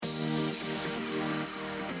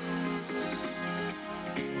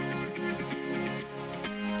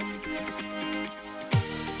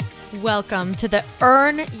Welcome to the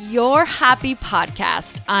Earn Your Happy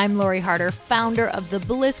podcast. I'm Lori Harder, founder of the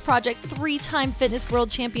Bliss Project, three-time fitness world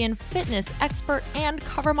champion, fitness expert, and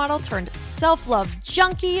cover model turned self-love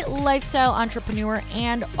junkie, lifestyle entrepreneur,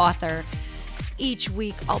 and author. Each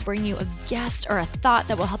week, I'll bring you a guest or a thought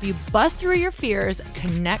that will help you bust through your fears,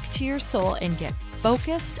 connect to your soul, and get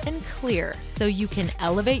focused and clear so you can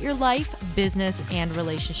elevate your life, business, and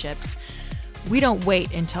relationships. We don't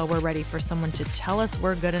wait until we're ready for someone to tell us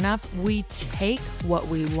we're good enough. We take what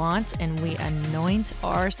we want and we anoint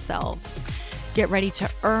ourselves. Get ready to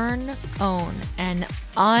earn, own, and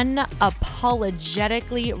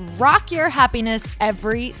unapologetically rock your happiness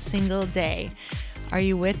every single day. Are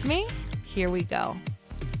you with me? Here we go.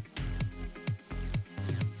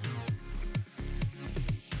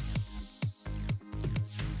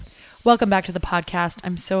 Welcome back to the podcast.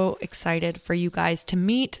 I'm so excited for you guys to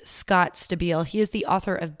meet Scott Stabile. He is the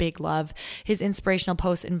author of Big Love. His inspirational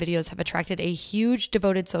posts and videos have attracted a huge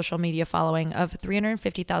devoted social media following of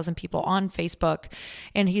 350,000 people on Facebook,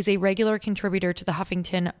 and he's a regular contributor to the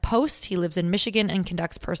Huffington Post. He lives in Michigan and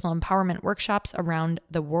conducts personal empowerment workshops around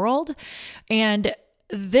the world. And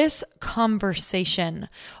this conversation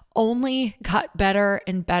only got better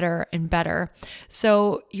and better and better.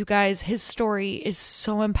 So you guys, his story is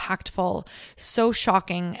so impactful, so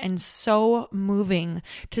shocking, and so moving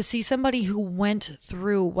to see somebody who went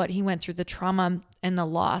through what he went through, the trauma and the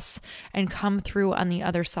loss, and come through on the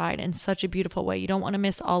other side in such a beautiful way. You don't want to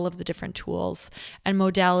miss all of the different tools and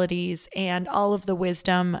modalities and all of the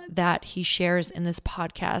wisdom that he shares in this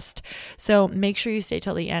podcast. So make sure you stay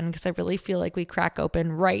till the end, because I really feel like we crack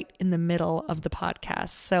open right in the middle of the podcast.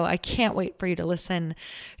 So I can't wait for you to listen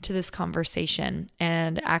to this conversation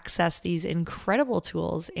and access these incredible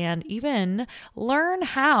tools and even learn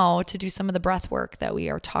how to do some of the breath work that we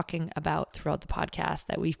are talking about throughout the podcast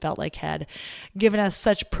that we felt like had given us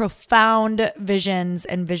such profound visions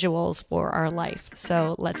and visuals for our life.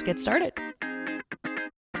 So let's get started.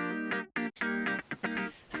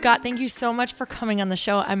 Scott, thank you so much for coming on the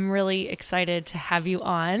show. I'm really excited to have you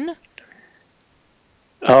on.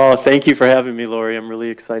 Oh, thank you for having me, Lori. I'm really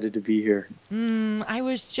excited to be here. I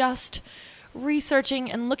was just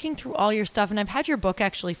researching and looking through all your stuff, and I've had your book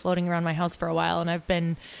actually floating around my house for a while, and I've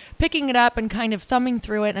been picking it up and kind of thumbing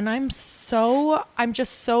through it, and I'm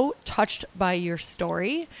just so touched by your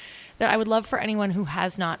story that I would love for anyone who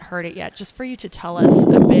has not heard it yet, just for you to tell us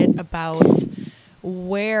a bit about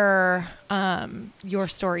where your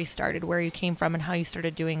story started, where you came from, and how you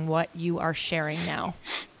started doing what you are sharing now.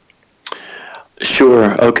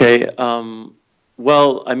 Sure. Okay.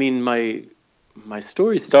 Well, I mean, my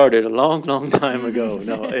story started a long, long time ago.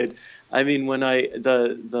 The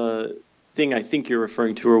thing I think you're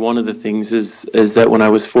referring to, or one of the things, is that when I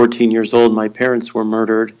was 14 years old, my parents were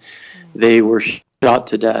murdered. They were shot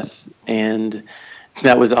to death, and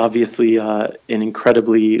that was obviously an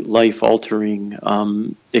incredibly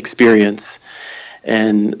life-altering experience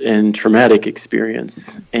and traumatic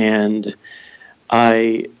experience. And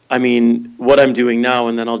I mean, what I'm doing now,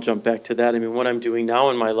 and then I'll jump back to that. I mean, what I'm doing now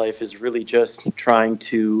in my life is really just trying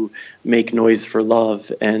to make noise for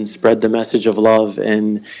love and spread the message of love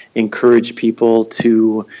and encourage people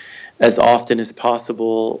to, as often as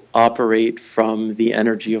possible, operate from the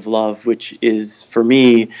energy of love, which is, for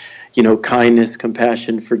me, kindness,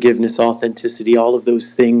 compassion, forgiveness, authenticity. All of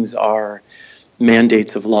those things are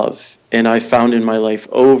mandates of love. And I found in my life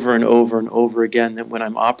over and over and over again that when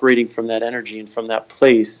I'm operating from that energy and from that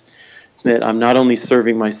place, that I'm not only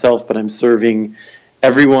serving myself, but I'm serving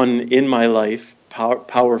everyone in my life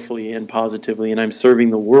powerfully and positively, and I'm serving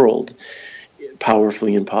the world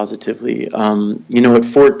powerfully and positively. At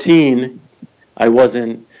 14, I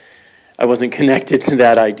wasn't connected to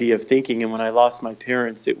that idea of thinking, and when I lost my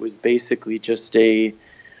parents, it was basically just a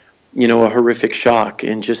horrific shock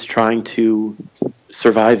and just trying to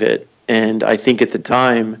survive it. And I think at the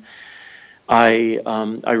time, I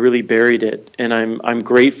really buried it, and I'm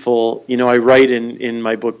grateful. I write in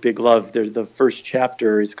my book Big Love. The first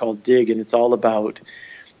chapter is called Dig, and it's all about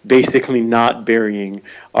basically not burying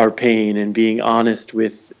our pain and being honest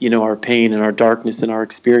with our pain and our darkness and our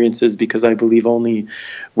experiences, because I believe only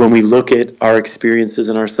when we look at our experiences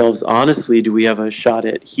and ourselves honestly do we have a shot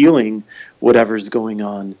at healing whatever's going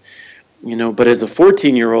on. But as a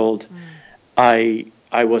 14-year-old,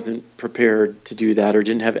 I wasn't prepared to do that, or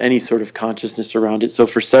didn't have any sort of consciousness around it. So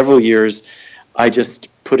for several years, I just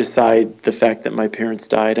put aside the fact that my parents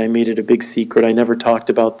died. I made it a big secret. I never talked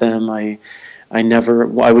about them. I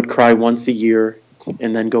would cry once a year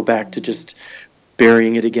and then go back to just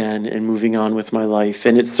burying it again and moving on with my life.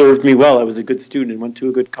 And it served me well. I was a good student, went to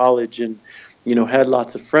a good college, and, had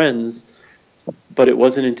lots of friends. but it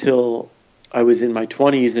wasn't until I was in my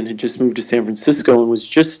 20s and had just moved to San Francisco and was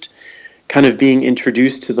just kind of being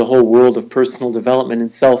introduced to the whole world of personal development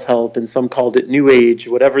and self-help, and some called it New Age,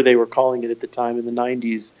 whatever they were calling it at the time in the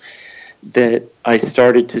 90s, that I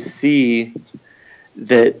started to see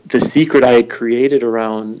that the secret I had created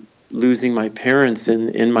around losing my parents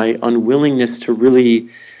and my unwillingness to really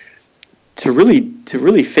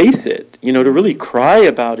face it, to really cry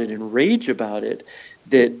about it and rage about it,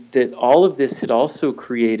 that all of this had also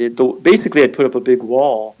created, basically I'd put up a big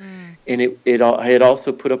wall, and I had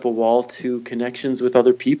also put up a wall to connections with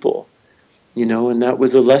other people, and that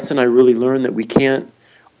was a lesson I really learned, that we can't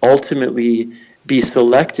ultimately be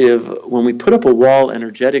selective when we put up a wall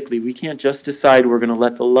energetically. We can't just decide we're going to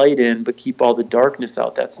let the light in but keep all the darkness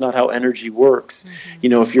out. That's not how energy works.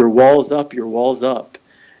 If your wall's up, your wall's up,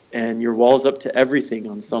 and your wall's up to everything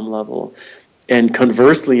on some level. And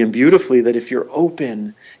conversely and beautifully, that if you're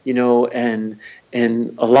open, and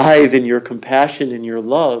alive in your compassion and your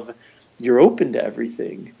love, you're open to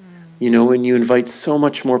everything, and you invite so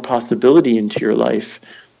much more possibility into your life.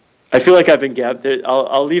 I feel like I've been gapped there.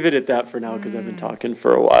 I'll leave it at that for now, because I've been talking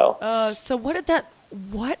for a while. So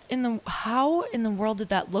how in the world did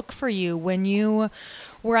that look for you when you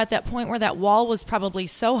were at that point where that wall was probably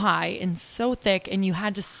so high and so thick, and you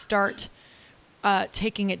had to start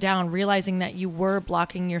taking it down, realizing that you were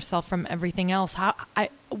blocking yourself from everything else?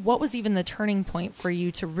 What was even the turning point for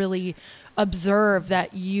you to really observe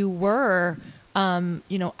that you were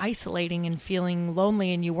isolating and feeling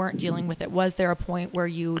lonely, and you weren't dealing with it? Was there a point where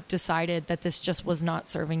you decided that this just was not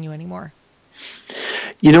serving you anymore?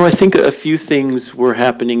 I think a few things were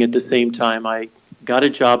happening at the same time. I got a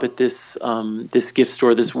job at this gift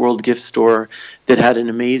store, this World Gift Store, that had an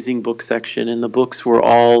amazing book section, and the books were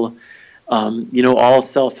all all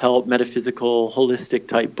self-help, metaphysical, holistic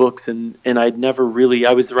type books. And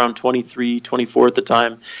I was around 23, 24 at the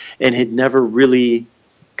time, and had never really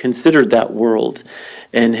considered that world,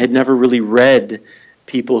 and had never really read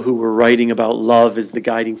people who were writing about love as the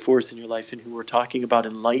guiding force in your life, and who were talking about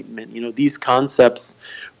enlightenment. These concepts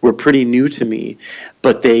were pretty new to me,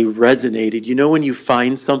 but they resonated. When you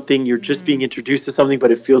find something, you're just being introduced to something,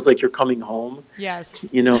 but it feels like you're coming home. Yes.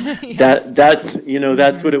 Yes.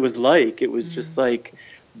 That's what it was like. It was just like,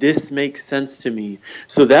 this makes sense to me.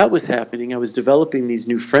 So that was happening. I was developing these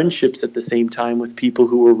new friendships at the same time with people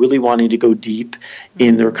who were really wanting to go deep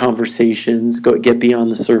in their conversations, get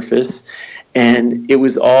beyond the surface. And it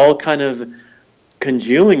was all kind of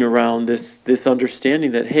congealing around this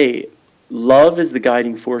understanding that, hey, love is the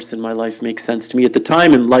guiding force in my life makes sense to me. At the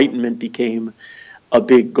time, enlightenment became a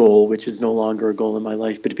big goal, which is no longer a goal in my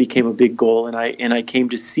life, but it became a big goal. And I came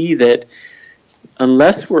to see that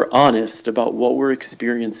unless we're honest about what we're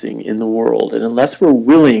experiencing in the world, and unless we're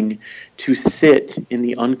willing to sit in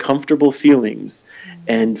the uncomfortable feelings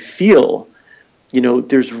and feel,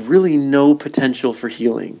 there's really no potential for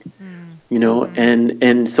healing.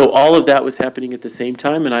 And so all of that was happening at the same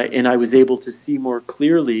time, and I was able to see more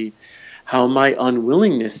clearly how my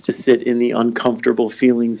unwillingness to sit in the uncomfortable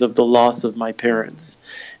feelings of the loss of my parents,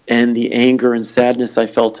 and the anger and sadness I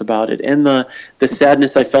felt about it, and the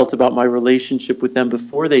sadness I felt about my relationship with them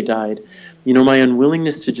before they died, my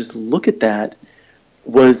unwillingness to just look at that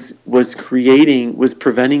was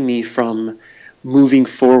preventing me from moving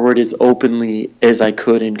forward as openly as I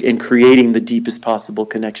could, and creating the deepest possible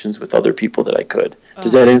connections with other people that I could.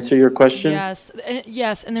 Does that answer your question?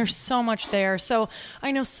 Yes. And there's so much there. So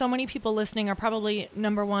I know so many people listening are probably,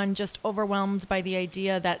 number one, just overwhelmed by the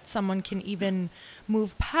idea that someone can even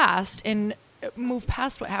move past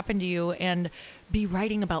what happened to you and be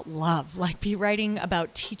writing about love, be writing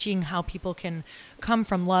about teaching how people can come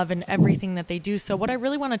from love in everything that they do. So what I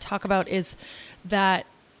really want to talk about is that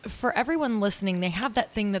for everyone listening, they have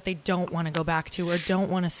that thing that they don't want to go back to or don't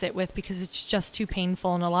want to sit with because it's just too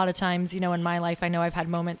painful. And a lot of times, in my life, I know I've had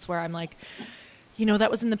moments where I'm like,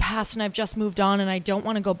 that was in the past and I've just moved on and I don't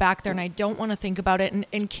want to go back there and I don't want to think about it.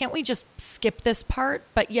 And can't we just skip this part?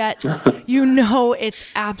 But yet,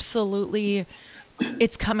 it's absolutely,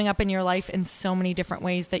 it's coming up in your life in so many different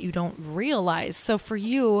ways that you don't realize. So for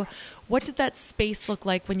you, what did that space look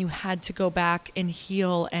like when you had to go back and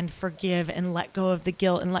heal and forgive and let go of the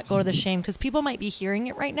guilt and let go of the shame? Because people might be hearing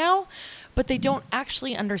it right now, but they don't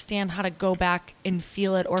actually understand how to go back and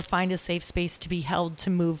feel it or find a safe space to be held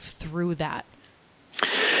to move through that.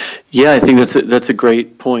 Yeah, I think that's a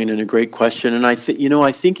great point and a great question. And I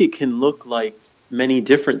think it can look like many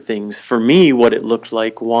different things. For me, what it looked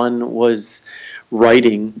like, one was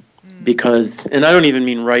writing, because, and I don't even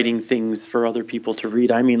mean writing things for other people to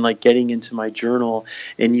read. I mean like getting into my journal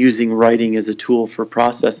and using writing as a tool for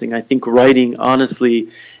processing. I think writing, honestly,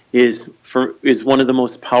 is one of the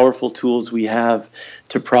most powerful tools we have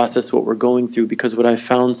to process what we're going through. Because what I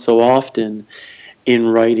found so often in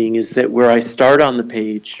writing is that where I start on the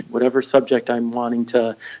page, whatever subject I'm wanting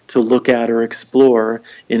to look at or explore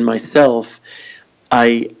in myself,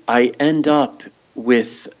 I end up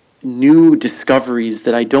with new discoveries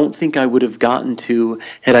that I don't think I would have gotten to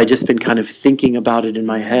had I just been kind of thinking about it in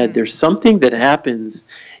my head. There's something that happens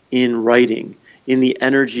in writing, in the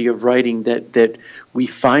energy of writing, that we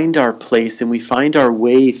find our place and we find our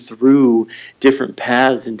way through different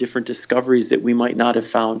paths and different discoveries that we might not have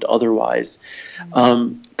found otherwise.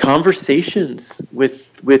 Conversations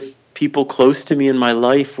with people close to me in my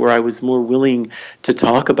life where I was more willing to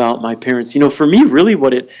talk about my parents. For me, really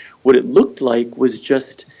what it looked like was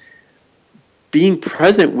just being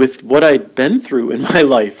present with what I'd been through in my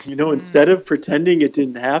life, instead of pretending it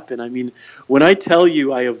didn't happen. I mean, when I tell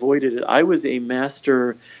you I avoided it, I was a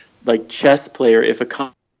master chess player. If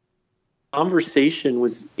a conversation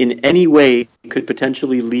was in any way could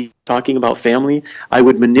potentially lead talking about family, I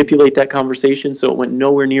would manipulate that conversation so it went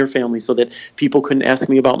nowhere near family, so that people couldn't ask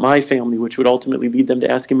me about my family, which would ultimately lead them to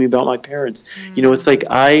asking me about my parents. It's like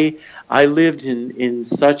I lived in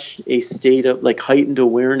such a state of heightened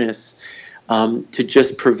awareness to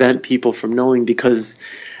just prevent people from knowing, because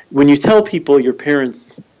when you tell people your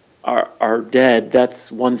parents are dead,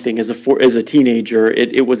 that's one thing. As a teenager,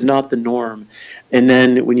 it was not the norm. And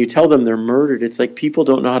then when you tell them they're murdered, it's like people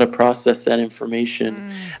don't know how to process that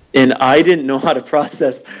information. And I didn't know how to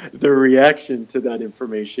process their reaction to that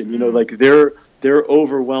information. Their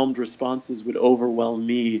overwhelmed responses would overwhelm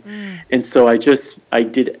me. And so I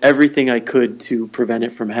did everything I could to prevent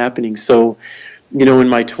it from happening. So in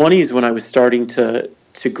my 20s, when I was starting to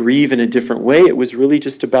grieve in a different way, it was really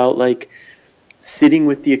just about sitting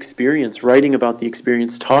with the experience, writing about the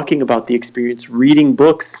experience, talking about the experience, reading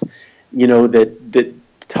books, that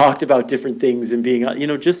talked about different things, and being,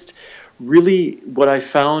 just really what I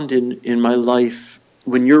found in my life,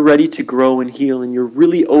 when you're ready to grow and heal and you're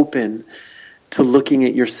really open to looking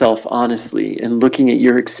at yourself honestly and looking at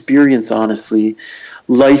your experience honestly,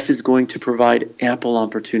 life is going to provide ample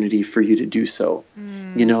opportunity for you to do so.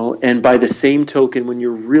 And by the same token, when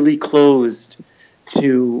you're really closed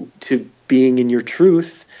to being in your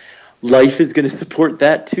truth, life is going to support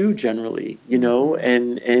that too, generally,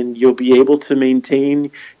 and you'll be able to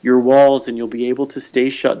maintain your walls and you'll be able to stay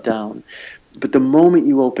shut down. But the moment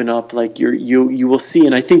you open up, you will see,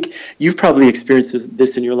 and I think you've probably experienced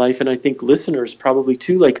this in your life, and I think listeners probably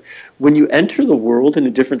too, when you enter the world in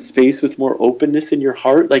a different space with more openness in your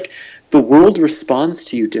heart, the world responds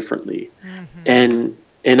to you differently. And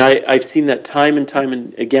I've seen that time and time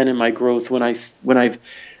and again in my growth, when I've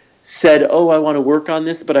said, I want to work on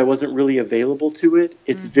this, but I wasn't really available to it.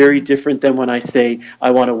 It's very different than when I say,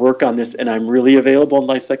 I want to work on this and I'm really available, and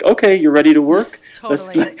life's like, okay, you're ready to work?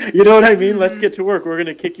 Totally. You know what I mean? Let's get to work. We're going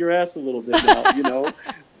to kick your ass a little bit now,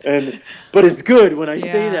 But it's good when I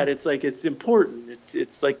say that. It's it's important.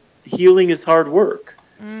 It's like healing is hard work.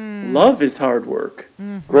 Love is hard work.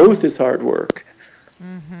 Growth is hard work.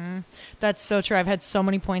 That's so true. I've had so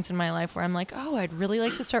many points in my life where I'm like, I'd really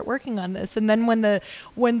like to start working on this. And then when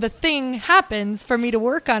the thing happens for me to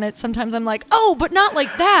work on it, sometimes I'm like, but not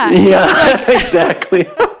like that. Yeah, exactly.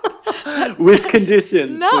 With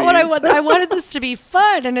conditions. Not please. what I want. I wanted this to be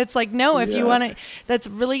fun. And it's like, no, if you want to, that's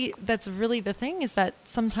really the thing, is that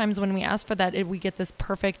sometimes when we ask for that, we get this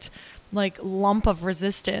perfect lump of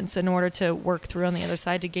resistance in order to work through on the other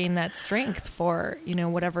side to gain that strength for,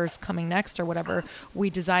 whatever's coming next or whatever we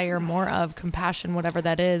desire more of, compassion, whatever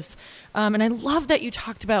that is. And I love that you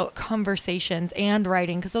talked about conversations and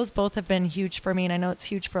writing, because those both have been huge for me. And I know it's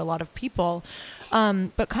huge for a lot of people.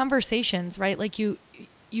 But conversations, right?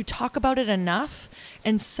 You talk about it enough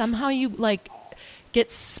and somehow you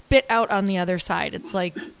get spit out on the other side. It's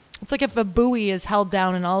like if a buoy is held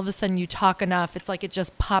down and all of a sudden you talk enough, it's like it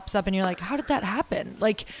just pops up and you're like, how did that happen?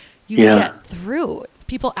 You get through.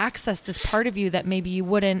 People access this part of you that maybe you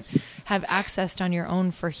wouldn't have accessed on your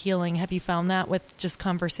own for healing. Have you found that with just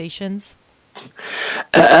conversations?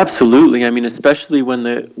 Absolutely. I mean, especially when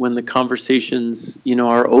the conversations,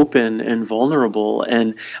 are open and vulnerable.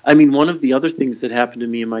 And I mean, one of the other things that happened to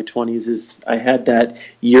me in my 20s is I had that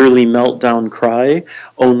yearly meltdown cry,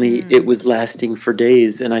 only it was lasting for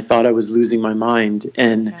days, and I thought I was losing my mind.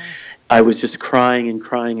 And I was just crying and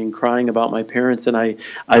crying and crying about my parents. And I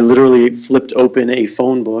literally flipped open a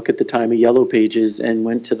phone book at the time, of Yellow Pages, and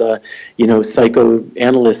went to the,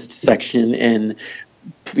 psychoanalyst section and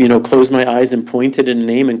closed my eyes and pointed at a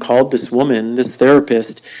name and called this woman, this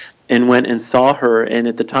therapist, and went and saw her. And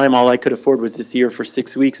at the time, all I could afford was to see her for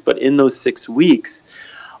 6 weeks. But in those 6 weeks,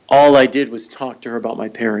 all I did was talk to her about my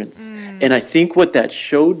parents. And I think what that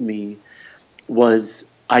showed me was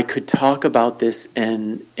I could talk about this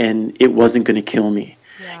and it wasn't going to kill me.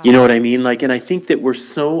 Yeah. You know what I mean? Like, and I think that we're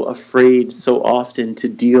so afraid so often to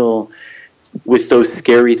deal with those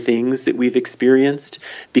scary things that we've experienced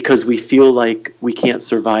because we feel like we can't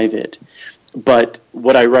survive it. But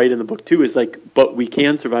what I write in the book too is like, but we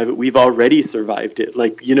can survive it. We've already survived it.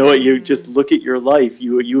 Like, you know what, you just look at your life.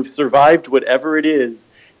 You've survived whatever it is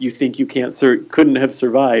you think you couldn't have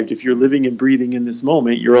survived. If you're living and breathing in this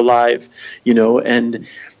moment, you're alive, you know.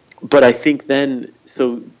 But I think then,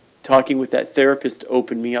 so talking with that therapist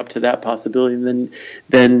opened me up to that possibility. And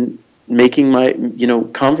then making my, you know,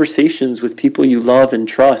 conversations with people you love and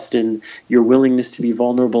trust and your willingness to be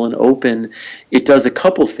vulnerable and open, it does a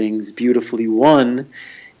couple things beautifully. One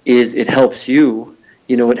is it helps you.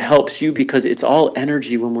 You know, it helps you because it's all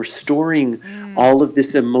energy. When we're storing all of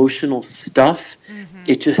this emotional stuff,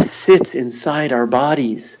 it just sits inside our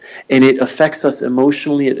bodies and it affects us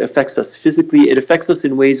emotionally. It affects us physically. It affects us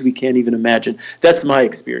in ways we can't even imagine. That's my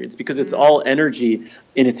experience because it's all energy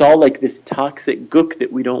and it's all like this toxic gook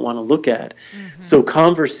that we don't want to look at. So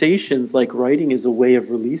conversations like writing is a way of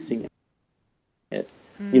releasing it.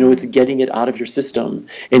 You know, it's getting it out of your system,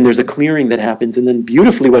 and there's a clearing that happens. And then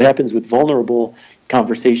beautifully what happens with vulnerable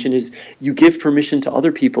conversation is you give permission to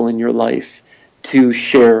other people in your life to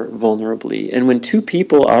share vulnerably. And when two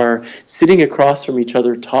people are sitting across from each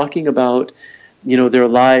other talking about, you know, their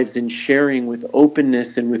lives and sharing with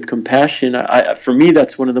openness and with compassion, for me,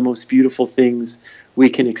 that's one of the most beautiful things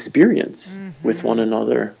we can experience with one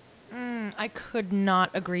another. I could not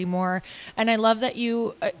agree more. And I love that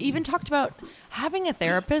you even talked about having a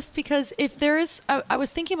therapist, because if there is, I was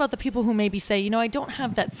thinking about the people who maybe say, you know, I don't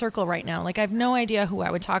have that circle right now. Like, I have no idea who I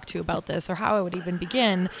would talk to about this or how I would even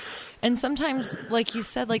begin. And sometimes, like you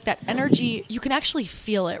said, like that energy, you can actually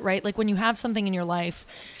feel it, right? Like when you have something in your life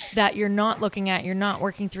that you're not looking at, you're not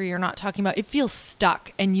working through, you're not talking about, it feels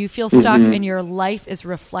stuck, and you feel stuck and your life is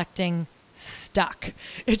reflecting stuck.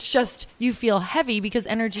 It's just, you feel heavy because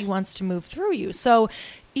energy wants to move through you. So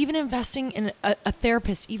even investing in a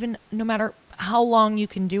therapist, even no matter how long you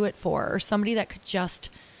can do it for, or somebody that could just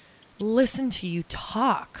listen to you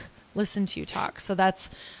talk. So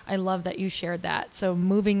I love that you shared that. So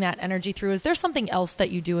moving that energy through, is there something else that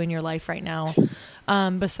you do in your life right now,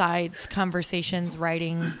 besides conversations,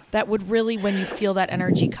 writing, that would really, when you feel that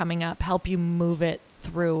energy coming up, help you move it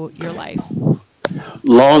through your life?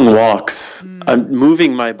 Long walks. I'm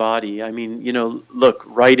moving my body. I mean, you know, look,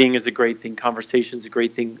 writing is a great thing. Conversation is a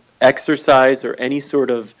great thing. Exercise or any sort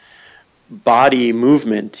of body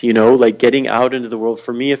movement, you know, like getting out into the world.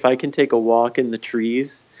 For me, if I can take a walk in the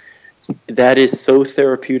trees, that is so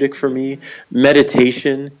therapeutic for me.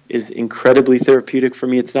 Meditation is incredibly therapeutic for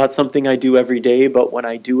me. It's not something I do every day, but when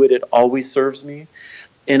I do it, it always serves me.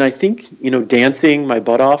 And I think, you know, dancing my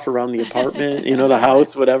butt off around the apartment, you know, the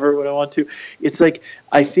house, whatever, when I want to, it's like,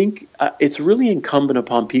 I think it's really incumbent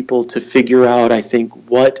upon people to figure out, I think,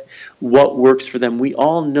 what works for them. We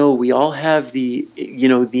all know, we all have the, you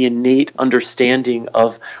know, the innate understanding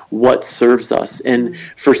of what serves us. And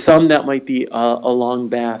for some, that might be a long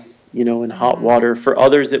bath, you know, in hot water. For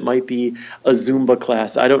others, it might be a Zumba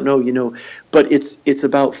class. I don't know, you know, but it's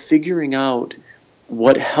about figuring out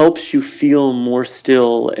what helps you feel more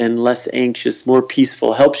still and less anxious, more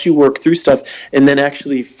peaceful, helps you work through stuff, and then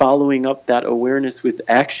actually following up that awareness with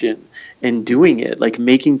action and doing it, like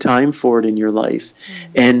making time for it in your life.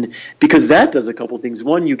 And because that does a couple things.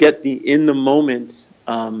 One, you get the in the moment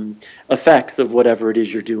effects of whatever it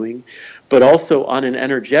is you're doing, but also on an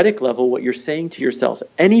energetic level, what you're saying to yourself,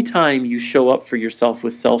 anytime you show up for yourself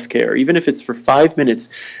with self-care, even if it's for 5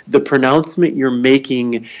 minutes, the pronouncement you're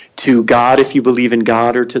making to God, if you believe in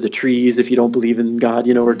God, or to the trees, if you don't believe in God,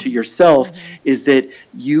 you know, or to yourself, is that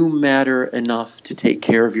you matter enough to take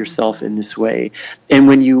care of yourself in this way. And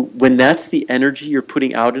when that's the energy you're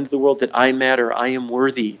putting out into the world, that I matter, I am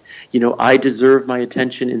worthy, you know, I deserve my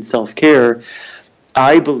attention in self-care,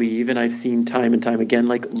 I believe, and I've seen time and time again,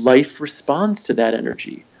 like life responds to that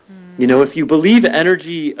energy. You know, if you believe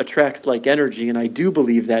energy attracts like energy, and I do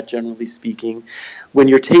believe that, generally speaking, when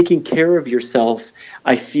you're taking care of yourself,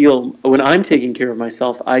 when I'm taking care of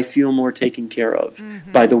myself, I feel more taken care of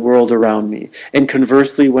by the world around me. And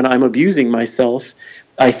conversely, when I'm abusing myself,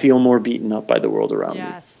 I feel more beaten up by the world around me.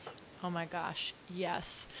 Yes. Oh my gosh.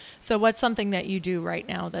 Yes. So what's something that you do right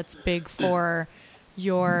now that's big for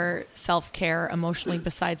your self-care emotionally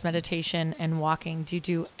besides meditation and walking? Do you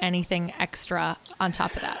do anything extra on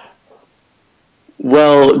top of that?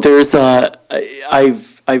 Well, there's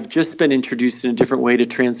I've just been introduced in a different way to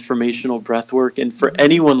transformational breath work. And for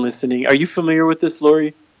anyone listening, are you familiar with this,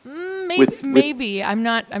 Lori? maybe. I'm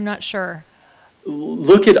not sure.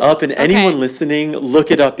 Look it up, and anyone listening, look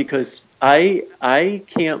it up, because I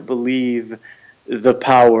can't believe the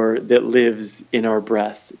power that lives in our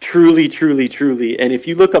breath. Truly, truly, truly. And if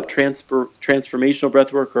you look up transformational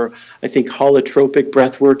breath work, or I think holotropic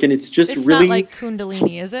breath work, and it's really not like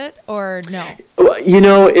Kundalini, is it? Or no?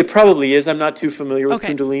 It probably is. I'm not too familiar with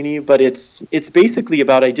Kundalini, but it's basically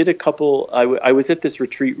about, I did a couple, I was at this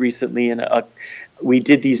retreat recently, and we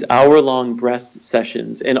did these hour-long breath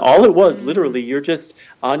sessions, and all it was, literally, you're just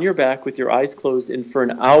on your back with your eyes closed, and for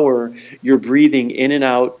an hour, you're breathing in and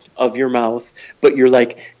out of your mouth, but you're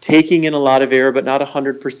like taking in a lot of air, but not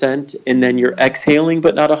 100%, and then you're exhaling,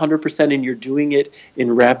 but not 100%, and you're doing it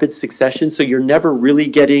in rapid succession, so you're never really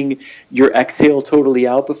getting your exhale totally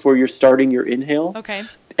out before you're starting your inhale. Okay.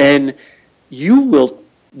 And you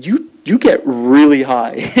get really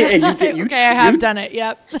high, and I have done it.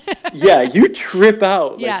 Yep. Yeah, you trip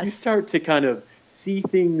out. Like, yes. You start to kind of see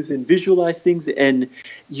things and visualize things, and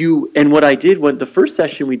what I did when the first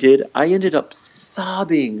session we did, I ended up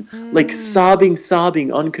sobbing, like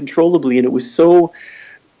sobbing uncontrollably, and it was so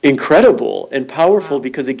incredible and powerful. Wow.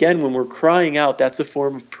 Because again, when we're crying out, that's a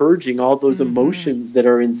form of purging all those emotions that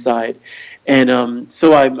are inside, and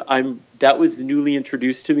so I'm that was newly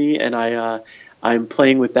introduced to me, and I'm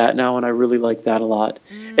playing with that now, and I really like that a lot.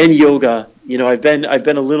 And yoga, I've been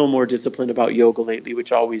a little more disciplined about yoga lately,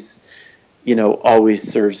 which always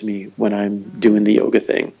serves me when I'm doing the yoga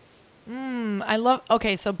thing. I love,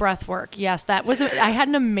 so breath work. Yes, I had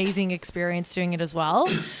an amazing experience doing it as well.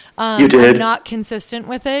 You did? I'm not consistent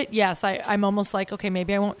with it. Yes, I'm almost like, okay,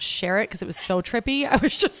 maybe I won't share it because it was so trippy. I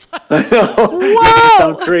was just like, I know. whoa!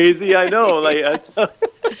 Sound crazy, I know. Yes.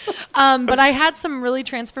 But I had some really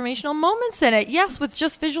transformational moments in it. Yes, with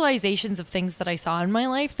just visualizations of things that I saw in my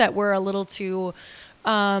life that were a little too...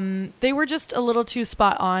 they were just a little too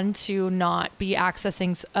spot on to not be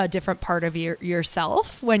accessing a different part of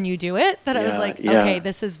yourself when you do it, that I was like, okay,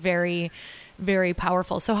 this is very, very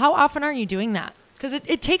powerful. So how often are you doing that? Because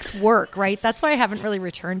it takes work, right? That's why I haven't really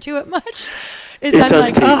returned to it much. It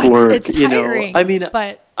does take work. It's tiring,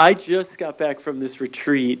 but I just got back from this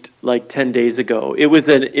retreat like 10 days ago.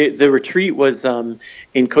 The retreat was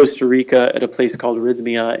in Costa Rica at a place called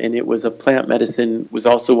Rhythmia, and it was a plant medicine, was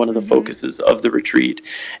also one of the focuses of the retreat.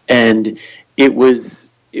 And it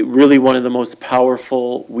was really one of the most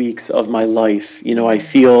powerful weeks of my life. I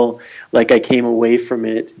feel like I came away from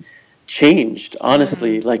it changed,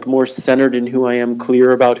 honestly, like more centered in who I am,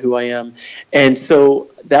 clear about who I am. And so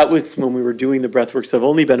that was when we were doing the breath work. So I've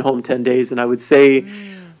only been home 10 days, and I would say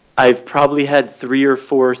I've probably had 3 or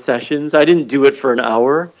 4 sessions. I didn't do it for an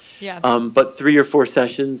hour, but 3 or 4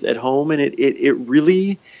 sessions at home, and it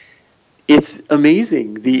really, it's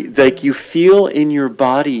amazing. Like you feel in your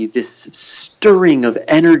body this stirring of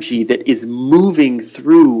energy that is moving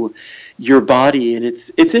through your body, and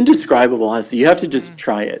it's indescribable, honestly. You have to just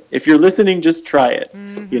try it. If you're listening, just try it.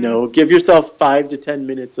 Give yourself 5 to 10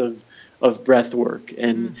 minutes of breath work,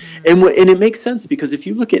 and it makes sense, because if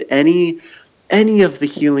you look at any of the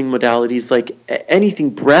healing modalities, like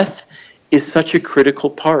anything, breath is such a critical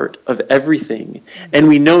part of everything. And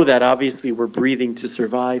we know that obviously we're breathing to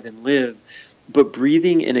survive and live, but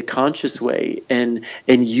breathing in a conscious way and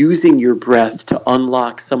using your breath to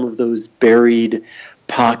unlock some of those buried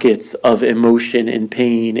pockets of emotion and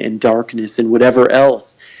pain and darkness and whatever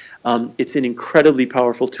else. It's an incredibly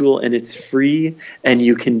powerful tool, and it's free, and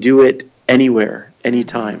you can do it anywhere,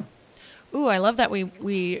 anytime. Ooh, I love that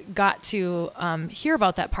we got to hear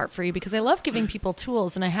about that part for you, because I love giving people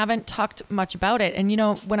tools, and I haven't talked much about it. And,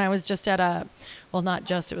 when I was just at it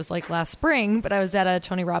was like last spring, but I was at a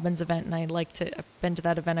Tony Robbins event, and I've been to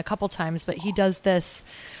that event a couple times, but he does this,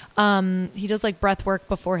 he does like breath work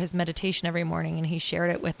before his meditation every morning, and he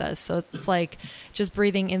shared it with us. So it's like just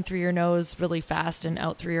breathing in through your nose really fast and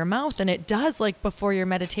out through your mouth. And it does, like, before your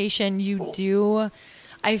meditation,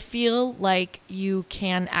 I feel like you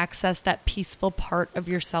can access that peaceful part of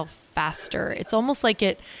yourself faster. It's almost like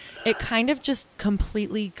it kind of just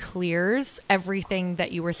completely clears everything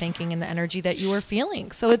that you were thinking and the energy that you were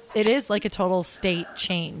feeling. So it is like a total state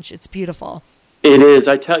change. It's beautiful. It is.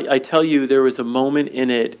 I tell you, there was a moment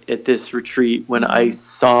in it at this retreat when I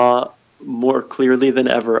saw more clearly than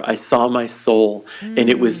ever, I saw my soul. And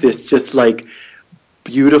it was this just like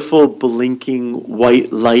beautiful blinking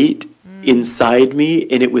white light inside me,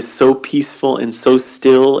 and it was so peaceful and so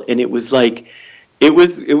still, and it was like it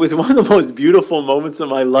was one of the most beautiful moments of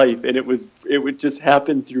my life, and it would just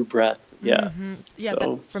happen through breath.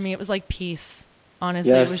 For me it was like peace,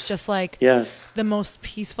 honestly. It was just like the most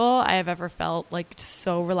peaceful I have ever felt, like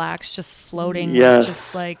so relaxed, just floating,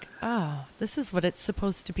 just like oh, this is what it's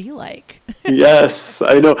supposed to be like. Yes,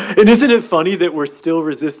 I know. And isn't it funny that we're still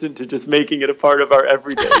resistant to just making it a part of our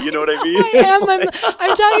everyday? You know what I mean? I am. I'm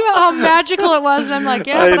talking about how magical it was, and I'm like,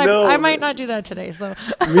 yeah, I but know. I might not do that today. So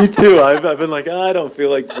Me too. I've been like, I don't feel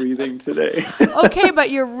like breathing today. okay,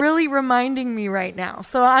 but you're really reminding me right now.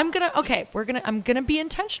 So I'm gonna be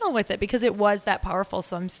intentional with it because it was that powerful.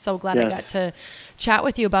 So I'm so glad I got Yes. to chat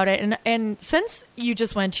with you about it. And since you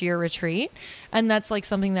just went to your retreat, and that's like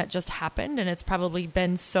something that just happened, and it's probably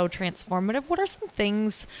been so transformative. What are some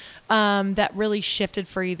things that really shifted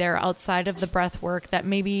for you there outside of the breath work that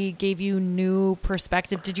maybe gave you new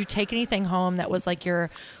perspective? Did you take anything home that was like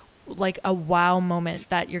a wow moment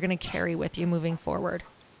that you're going to carry with you moving forward?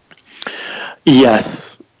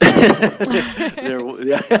 Yes. You're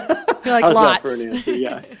like, How's lots. that for an answer?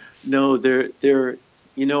 Yeah.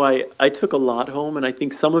 No, I took a lot home, and I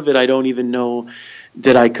think some of it I don't even know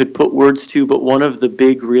that I could put words to, but one of the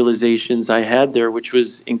big realizations I had there, which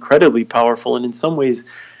was incredibly powerful and in some ways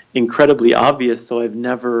incredibly obvious, though I've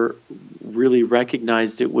never really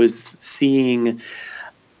recognized it, was seeing,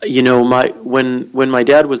 when my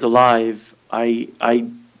dad was alive, I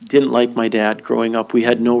didn't like my dad growing up. We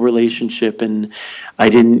had no relationship, and I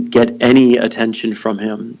didn't get any attention from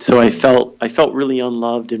him. So I felt really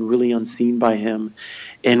unloved and really unseen by him.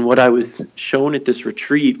 And what I was shown at this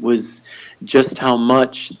retreat was just how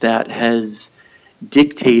much that has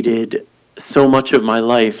dictated so much of my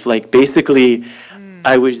life. Like basically,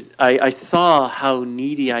 I saw how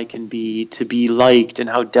needy I can be to be liked, and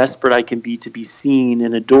how desperate I can be to be seen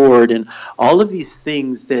and adored, and all of these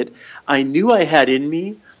things that I knew I had in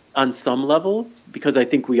me on some level, because I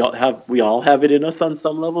think we all have it in us on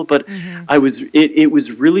some level. But it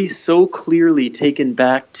was really so clearly taken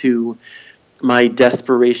back to my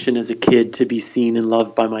desperation as a kid to be seen and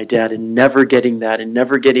loved by my dad, and never getting that, and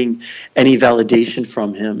never getting any validation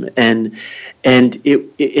from him, and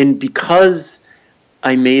because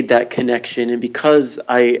I made that connection, and because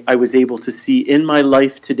I was able to see in my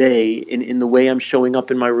life today, in the way I'm showing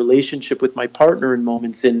up in my relationship with my partner in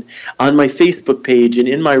moments, and on my Facebook page, and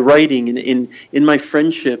in my writing, and in my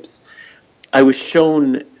friendships, I was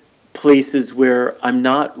shown places where I'm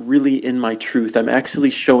not really in my truth. I'm actually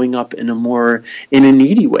showing up in a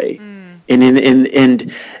needy way.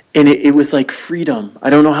 And it was like freedom. I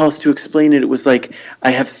don't know how else to explain it. It was like I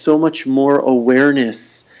have so much more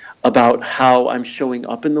awareness about how I'm showing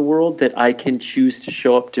up in the world, that I can choose to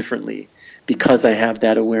show up differently because I have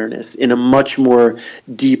that awareness in a much more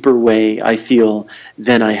deeper way, I feel,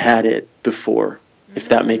 than I had it before, if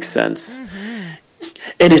that makes sense.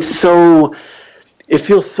 And it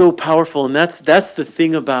feels so powerful. And that's the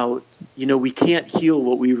thing about, we can't heal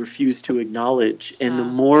what we refuse to acknowledge. And the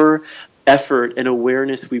more effort and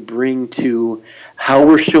awareness we bring to how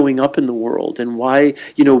we're showing up in the world, and why,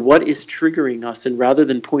 what is triggering us, and rather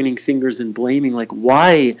than pointing fingers and blaming, like,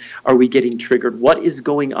 why are we getting triggered? What is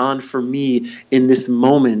going on for me in this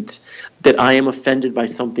moment that I am offended by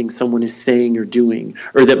something someone is saying or doing,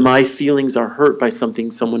 or that my feelings are hurt by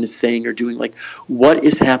something someone is saying or doing? Like, what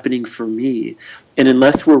is happening for me? And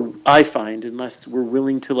unless we're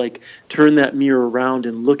willing to like turn that mirror around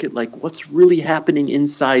and look at like what's really happening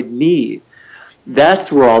inside me,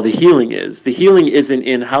 that's where all the healing is. The healing isn't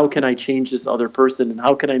in how can I change this other person and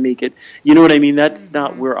how can I make it, you know what I mean? That's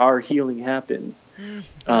not where our healing happens.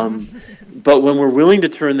 But when we're willing to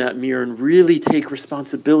turn that mirror and really take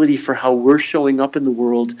responsibility for how we're showing up in the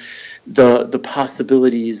world, the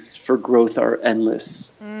possibilities for growth are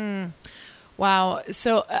endless. Wow.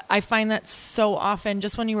 So I find that so often,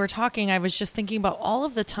 just when you were talking, I was just thinking about all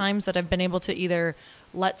of the times that I've been able to either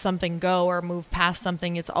let something go or move past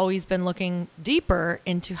something. It's always been looking deeper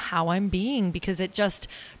into how I'm being, because it just,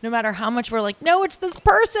 no matter how much we're like, no, it's this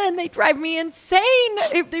person, they drive me insane,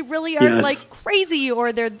 if they really are like crazy,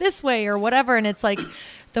 or they're this way or whatever. And it's like,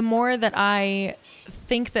 the more that I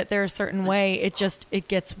think that they're a certain way, it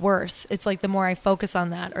gets worse. It's like the more I focus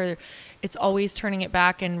on that, or it's always turning it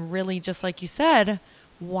back and really, just like you said,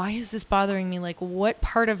 why is this bothering me? Like, what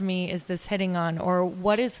part of me is this hitting on? Or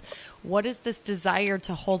what is this desire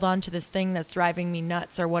to hold on to this thing that's driving me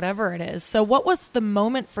nuts, or whatever it is? So what was the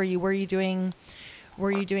moment for you? Were you doing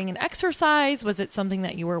an exercise? Was it something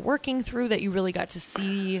that you were working through that you really got to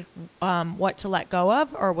see what to let go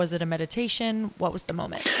of? Or was it a meditation? What was the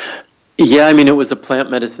moment? Yeah, I mean, it was a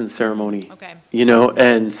plant medicine ceremony. Okay.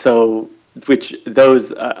 And so,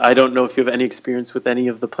 I don't know if you have any experience with any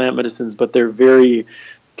of the plant medicines, but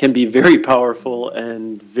can be very powerful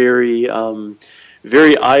and very,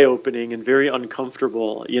 very eye-opening and very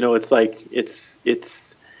uncomfortable. It's like,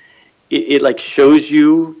 it like shows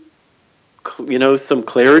you some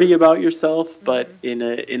clarity about yourself, but in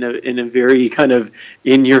a very kind of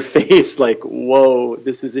in your face, like, whoa,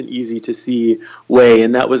 this isn't easy to see way.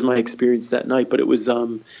 And that was my experience that night. But it was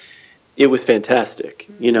fantastic.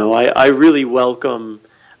 I really welcome,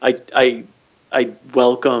 I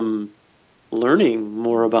welcome learning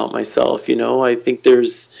more about myself. I think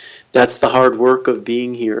that's the hard work of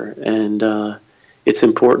being here, and it's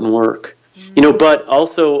important work. But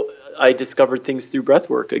also I discovered things through breath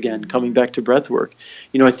work. Again, coming back to breath work,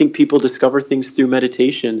 I think people discover things through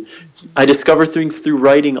meditation. I discover things through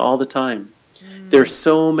writing all the time. There's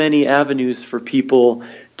so many avenues for people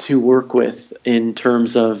to work with in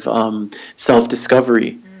terms of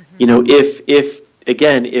self-discovery.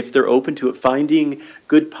 If they're open to it, finding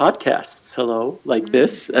good podcasts, like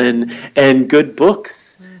this, and good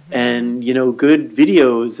books, and good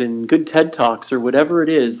videos and good TED Talks or whatever it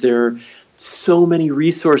is. There are so many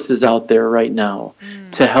resources out there right now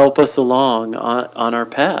to help us along on our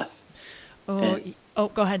path. Go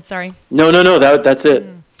ahead. Sorry. No. That's it.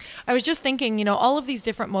 I was just thinking, all of these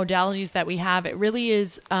different modalities that we have, it really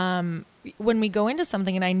is, when we go into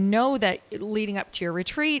something, and I know that leading up to your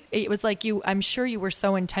retreat, it was like I'm sure you were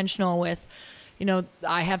so intentional with,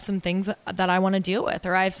 I have some things that I want to deal with,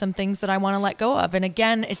 or I have some things that I want to let go of. And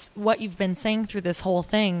again, it's what you've been saying through this whole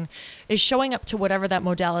thing is showing up to whatever that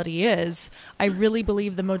modality is. I really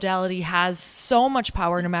believe the modality has so much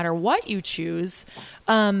power no matter what you choose,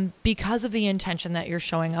 because of the intention that you're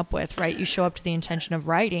showing up with, right? You show up to the intention of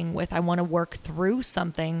writing with, I want to work through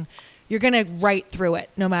something. You're going to write through it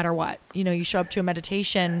no matter what. You show up to a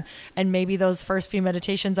meditation, and maybe those first few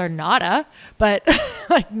meditations are nada, but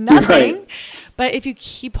like nothing. Right. But if you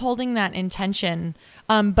keep holding that intention,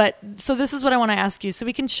 so this is what I want to ask you. So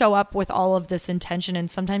we can show up with all of this intention,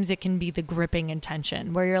 and sometimes it can be the gripping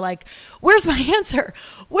intention where you're like, where's my answer?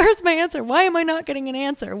 Where's my answer? Why am I not getting an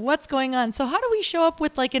answer? What's going on? So how do we show up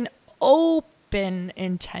with like an open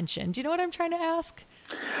intention? Do you know what I'm trying to ask?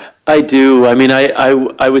 I do. I mean,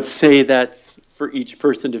 I would say that's for each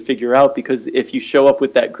person to figure out, because if you show up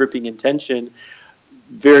with that gripping intention,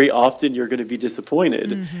 very often you're going to be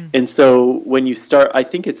disappointed. And so when you start, I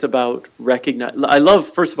think it's about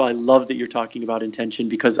first of all, I love that you're talking about intention,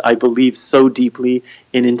 because I believe so deeply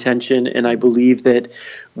in intention, and I believe that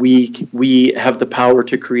we have the power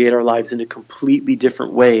to create our lives in a completely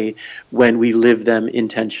different way when we live them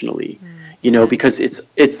intentionally. Because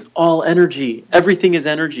it's all energy. Everything is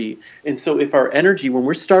energy. And so if our energy, when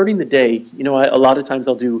we're starting the day, a lot of times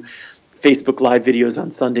I'll do Facebook Live videos on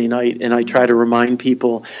Sunday night, and I try to remind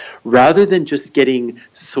people, rather than just getting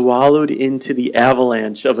swallowed into the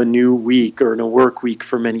avalanche of a new week or in a work week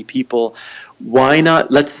for many people, why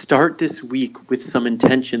not let's start this week with some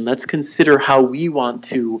intention. Let's consider how we want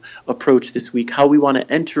to approach this week, how we want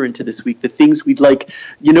to enter into this week, the things we'd like,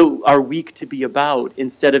 our week to be about.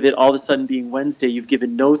 Instead of it all of a sudden being Wednesday, you've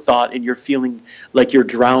given no thought and you're feeling like you're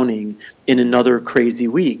drowning in another crazy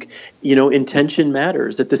week. Intention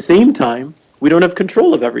matters. At the same time, we don't have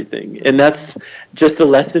control of everything. And that's just a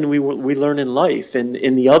lesson we learn in life. And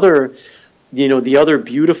in the other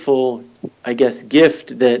beautiful, I guess,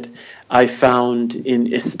 gift that I found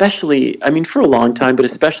especially for a long time, but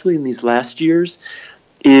especially in these last years,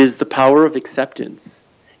 is the power of acceptance.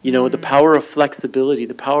 The power of flexibility,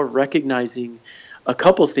 the power of recognizing a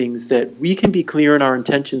couple things, that we can be clear in our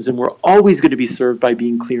intentions, and we're always going to be served by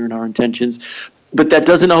being clear in our intentions. But that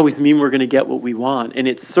doesn't always mean we're going to get what we want. And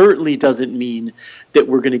it certainly doesn't mean that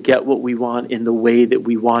we're going to get what we want in the way that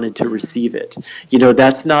we wanted to receive it.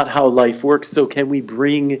 That's not how life works. So can we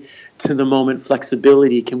bring to the moment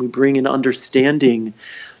flexibility? Can we bring an understanding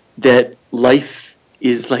that life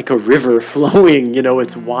is like a river flowing,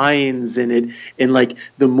 it's winds, and like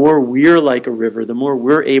the more we're like a river, the more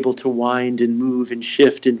we're able to wind and move and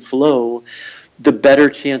shift and flow, the better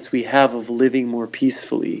chance we have of living more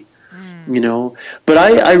peacefully. But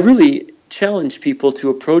I really challenge people to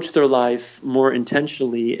approach their life more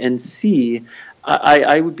intentionally and see,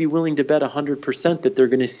 I would be willing to bet 100% that they're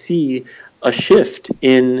going to see a shift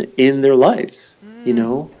in their lives,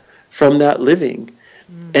 from that living.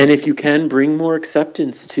 And if you can, bring more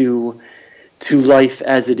acceptance to life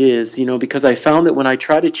as it is, because I found that when I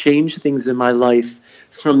try to change things in my life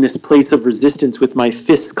from this place of resistance with my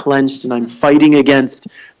fists clenched and I'm fighting against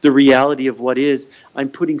the reality of what is, I'm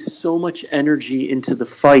putting so much energy into the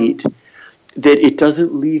fight that it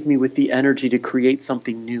doesn't leave me with the energy to create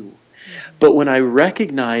something new. But when I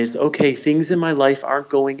recognize, okay, things in my life aren't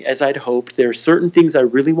going as I'd hoped, there are certain things I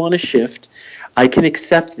really want to shift, I can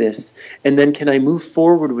accept this, and then can I move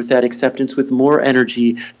forward with that acceptance with more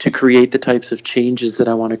energy to create the types of changes that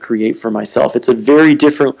I want to create for myself. It's a very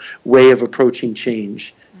different way of approaching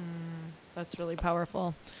change. That's really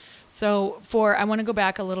powerful. So I want to go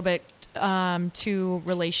back a little bit to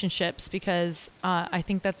relationships, because I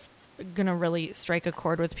think that's going to really strike a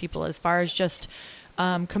chord with people as far as just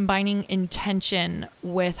combining intention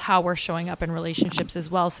with how we're showing up in relationships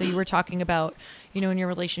as well. So you were talking about, in your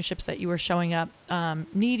relationships that you were showing up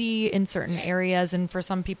needy in certain areas. And for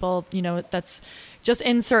some people, that's just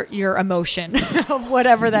insert your emotion of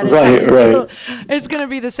whatever that is. Right. It's going to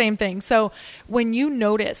be the same thing. So when you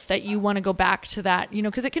notice that you want to go back to that,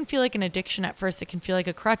 because it can feel like an addiction at first, it can feel like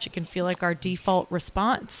a crutch, it can feel like our default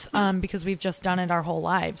response because we've just done it our whole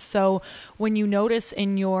lives. So when you notice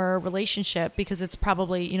in your relationship, because it's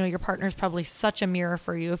probably, your partner's probably such a mirror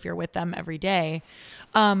for you if you're with them every day.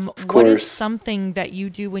 What is something that you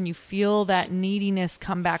do when you feel that neediness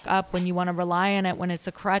come back up, when you want to rely on it, when it's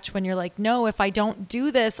a crutch, when you're like, no, if I don't do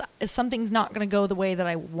this, something's not going to go the way that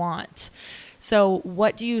I want. So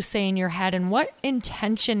what do you say in your head, and what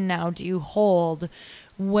intention now do you hold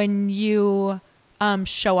when you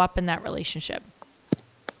show up in that relationship?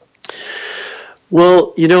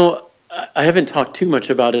 Well, I haven't talked too much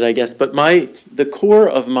about it, I guess, but the core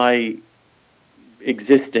of my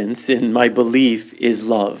existence and my belief is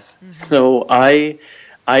love. Mm-hmm. So I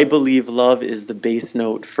believe love is the base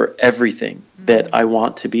note for everything that I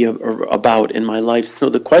want to be about in my life. So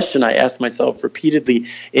the question I ask myself repeatedly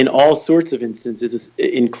in all sorts of instances,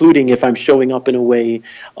 including if I'm showing up in a way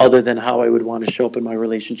other than how I would want to show up in my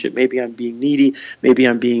relationship. Maybe I'm being needy. Maybe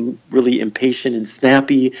I'm being really impatient and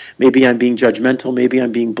snappy. Maybe I'm being judgmental. Maybe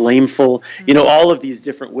I'm being blameful. Mm-hmm. All of these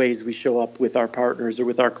different ways we show up with our partners or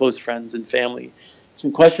with our close friends and family. So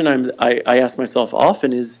the question I ask myself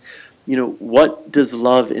often is, what does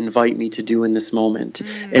love invite me to do in this moment?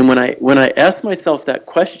 Mm. And when I ask myself that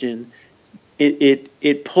question,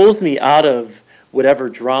 it pulls me out of whatever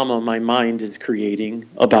drama my mind is creating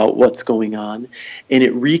about what's going on, and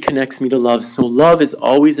it reconnects me to love. So love is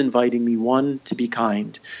always inviting me, 1, to be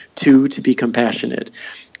kind, 2, to be compassionate,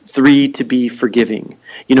 3, to be forgiving,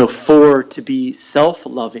 4, to be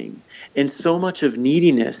self-loving. And so much of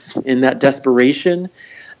neediness and that desperation,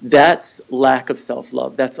 that's lack of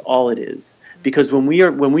self-love. That's all it is. Because when we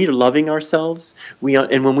are loving ourselves,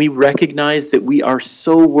 and when we recognize that we are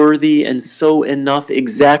so worthy and so enough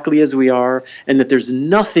exactly as we are, and that there's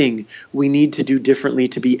nothing we need to do differently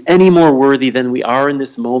to be any more worthy than we are in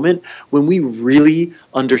this moment, when we really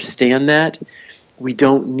understand that, we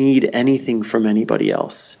don't need anything from anybody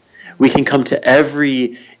else. We can come to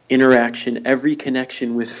every interaction, every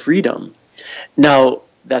connection with freedom. Now,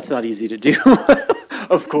 that's not easy to do.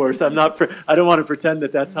 Of course, I don't want to pretend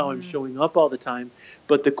that that's how I'm showing up all the time.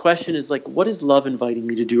 But the question is what is love inviting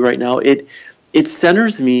me to do right now? It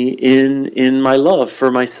centers me in my love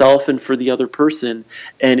for myself and for the other person,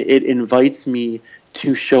 and it invites me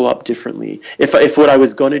to show up differently. If what I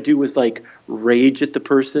was going to do was rage at the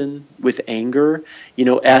person with anger,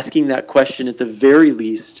 asking that question at the very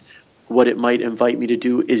least, what it might invite me to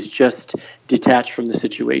do is just detach from the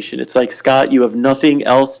situation. It's like, Scott, you have nothing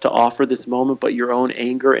else to offer this moment but your own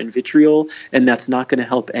anger and vitriol, and that's not going to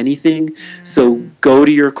help anything. Mm-hmm. So go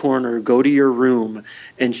to your corner, go to your room,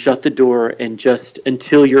 and shut the door, and just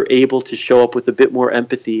until you're able to show up with a bit more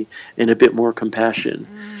empathy and a bit more compassion.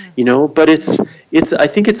 Mm-hmm. But it's I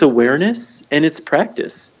think it's awareness and it's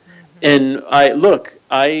practice. Mm-hmm. And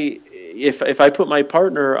if I put my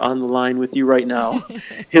partner on the line with you right now,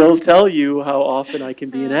 he'll tell you how often I can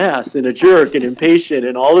be an ass and a jerk and impatient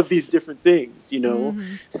and all of these different things, Mm-hmm.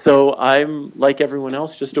 So I'm, like everyone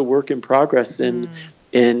else, just a work in progress in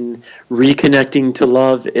reconnecting to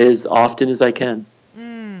love as often as I can.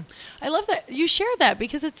 I love that you share that,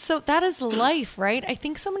 because that is life, right? I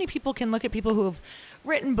think so many people can look at people who have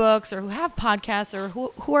written books or who have podcasts or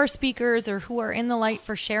who are speakers or who are in the light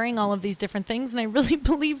for sharing all of these different things. And I really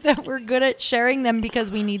believe that we're good at sharing them because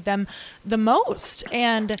we need them the most.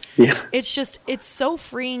 And it's so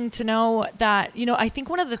freeing to know that, I think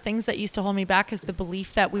one of the things that used to hold me back is the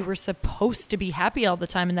belief that we were supposed to be happy all the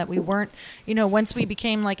time, and that we weren't, once we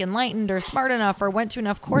became enlightened or smart enough or went to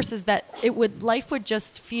enough courses, that life would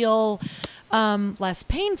just feel less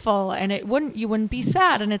painful, and you wouldn't be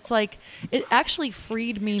sad. And it's it actually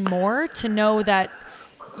freed me more to know that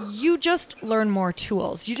you just learn more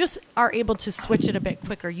tools. You just are able to switch it a bit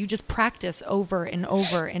quicker. You just practice over and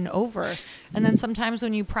over and over. And then sometimes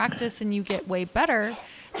when you practice and you get way better,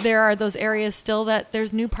 there are those areas still that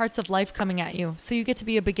there's new parts of life coming at you. So you get to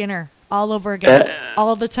be a beginner all over again,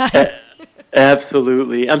 all the time.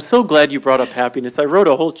 Absolutely. I'm so glad you brought up happiness. I wrote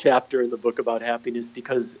a whole chapter in the book about happiness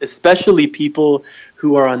because especially people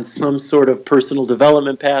who are on some sort of personal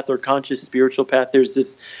development path or conscious spiritual path, there's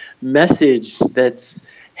this message that's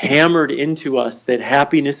hammered into us that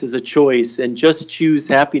happiness is a choice and just choose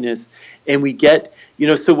happiness. And we get,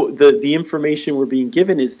 so the information we're being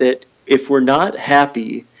given is that if we're not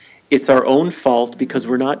happy, it's our own fault because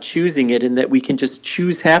we're not choosing it, and that we can just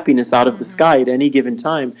choose happiness out of the sky at any given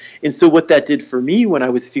time. And so what that did for me when I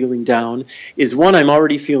was feeling down is, one, I'm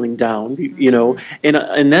already feeling down,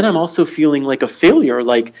 and then I'm also feeling like a failure,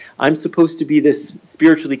 like I'm supposed to be this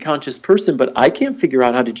spiritually conscious person, but I can't figure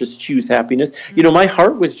out how to just choose happiness. My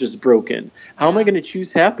heart was just broken. How am I going to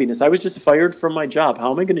choose happiness? I was just fired from my job. How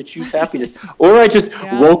am I going to choose happiness? Or I just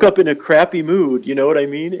woke up in a crappy mood, you know what I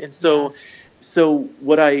mean? And so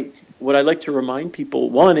what I like to remind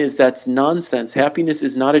people, one, is that's nonsense. Happiness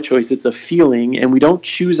is not a choice. It's a feeling, and we don't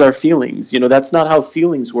choose our feelings. That's not how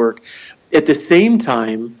feelings work. At the same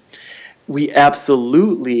time, we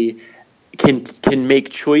absolutely can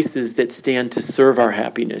make choices that stand to serve our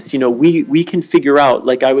happiness. We can figure out,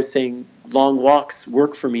 like I was saying, long walks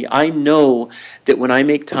work for me. I know that when I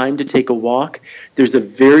make time to take a walk, there's a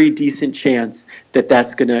very decent chance that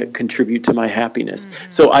that's going to contribute to my happiness.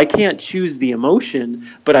 So I can't choose the emotion,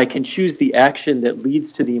 but I can choose the action that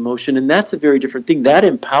leads to the emotion. And that's a very different thing. That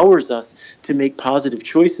empowers us to make positive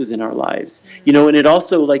choices in our lives. And it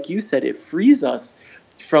also, like you said, it frees us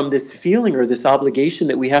from this feeling or this obligation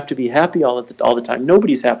that we have to be happy all the time.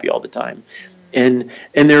 Nobody's happy all the time. And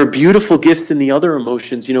there are beautiful gifts in the other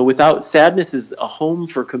emotions. Without sadness is a home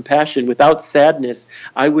for compassion. Without sadness,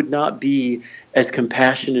 I would not be as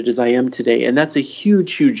compassionate as I am today. And that's a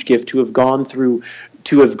huge, huge gift to have gone through,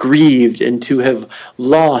 to have grieved and to have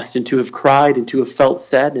lost and to have cried and to have felt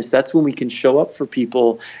sadness. That's when we can show up for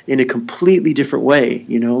people in a completely different way,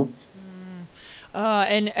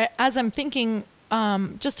 And as I'm thinking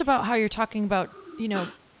just about how you're talking about,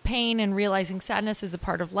 pain and realizing sadness is a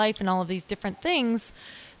part of life and all of these different things,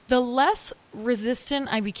 the less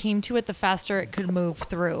resistant I became to it, the faster it could move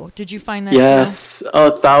through. Did you find that? Yes,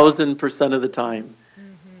 1,000% of the time.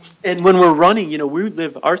 And when we're running, we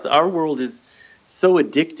live, our world is so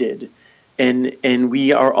addicted, and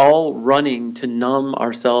we are all running to numb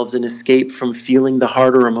ourselves and escape from feeling the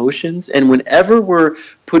harder emotions. And whenever we're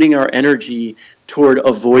putting our energy toward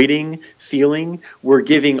avoiding feeling, we're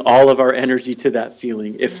giving all of our energy to that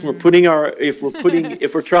feeling. If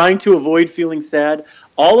we're trying to avoid feeling sad,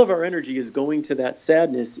 all of our energy is going to that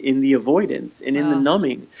sadness in the avoidance and in the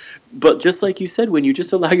numbing. But just like you said, when you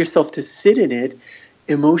just allow yourself to sit in it,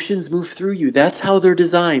 emotions move through you. That's how they're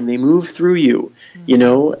designed. They move through you,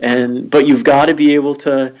 but you've got to be able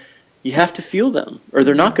to, you have to feel them, or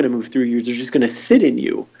they're not going to move through you. They're just going to sit in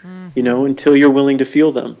you, until you're willing to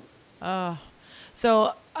feel them.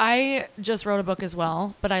 So I just wrote a book as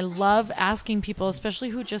well, but I love asking people, especially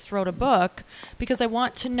who just wrote a book, because I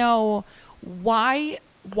want to know why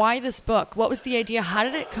this book? What was the idea? How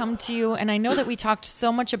did it come to you? And I know that we talked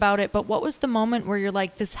so much about it, but what was the moment where you're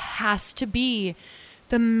like, this has to be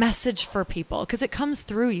the message for people? Because it comes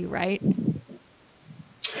through you, right?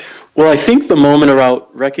 Well, I think the moment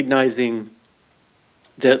about recognizing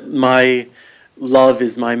that my love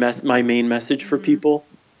is my main message for people,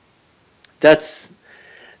 that's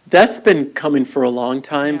been coming for a long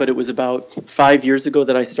time, but it was about 5 years ago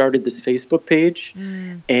that I started this Facebook page,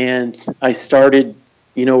 and I started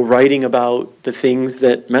writing about the things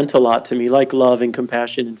that meant a lot to me, like love and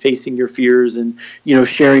compassion and facing your fears and,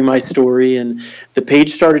 sharing my story. And the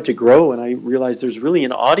page started to grow, and I realized there's really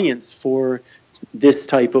an audience for this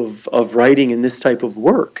type of writing and this type of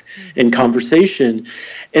work and conversation.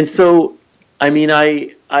 And so, I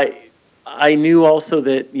knew also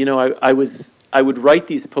that, I would write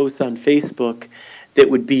these posts on Facebook that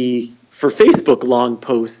would be for Facebook long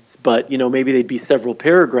posts, but, maybe they'd be several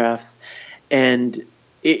paragraphs. And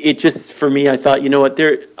it just, for me, I thought,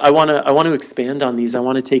 I want to expand on these. I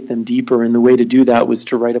want to take them deeper. And the way to do that was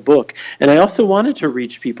to write a book. And I also wanted to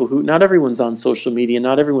reach people who, not everyone's on social media,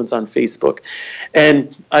 not everyone's on Facebook.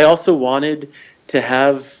 And I also wanted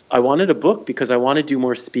a book because I want to do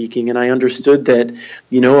more speaking. And I understood that,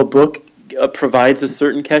 a book provides a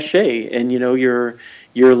certain cachet, and,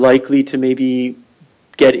 you're likely to maybe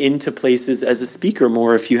get into places as a speaker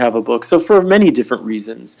more if you have a book. So for many different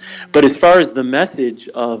reasons. But as far as the message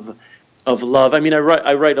of love,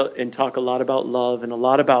 I write and talk a lot about love and a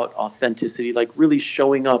lot about authenticity, like really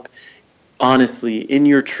showing up honestly in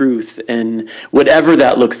your truth, and whatever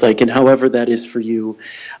that looks like and however that is for you.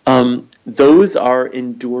 Those are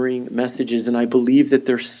enduring messages, and I believe that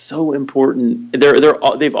they're so important.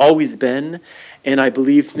 They've always been, and I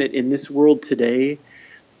believe that in this world today,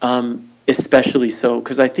 especially so,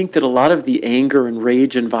 because I think that a lot of the anger and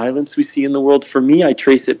rage and violence we see in the world, for me, I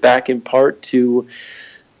trace it back in part to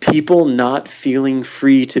people not feeling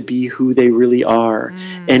free to be who they really are.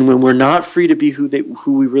 And when we're not free to be who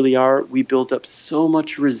we really are, we build up so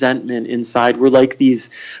much resentment inside. We're like these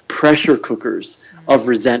pressure cookers of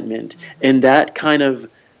resentment. And that kind of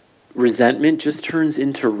resentment just turns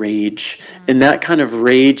into rage. And that kind of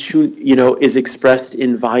rage, is expressed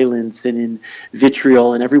in violence and in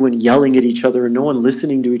vitriol and everyone yelling at each other and no one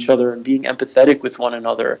listening to each other and being empathetic with one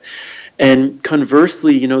another. And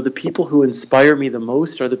conversely, the people who inspire me the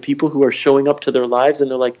most are the people who are showing up to their lives and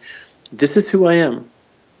they're like, this is who I am.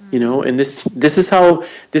 And this is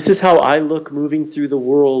how I look moving through the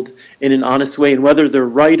world in an honest way. And whether they're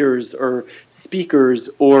writers or speakers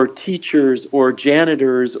or teachers or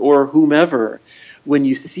janitors or whomever, when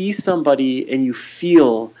you see somebody and you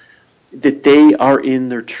feel that they are in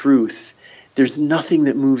their truth, there's nothing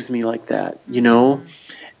that moves me like that,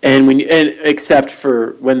 And except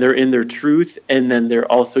for when they're in their truth, and then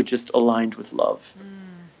they're also just aligned with love,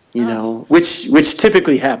 which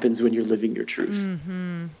typically happens when you're living your truth.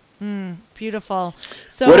 Beautiful.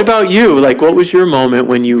 So, what about you? Like, what was your moment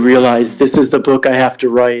when you realized this is the book I have to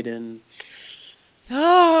write? And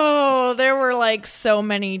there were like so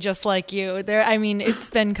many just like you. It's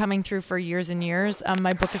been coming through for years and years.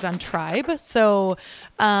 My book is on tribe, so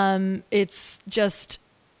it's just.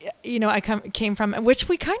 I came from, which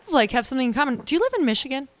we kind of like have something in common. Do you live in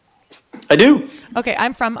Michigan? I do. Okay,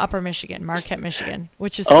 I'm from Upper Michigan, Marquette, Michigan,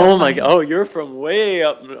 which is so my God! Oh, you're from way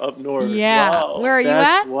up north. Yeah. Wow. Where are you at?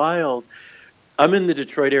 That's wild. I'm in the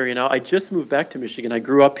Detroit area now. I just moved back to Michigan. I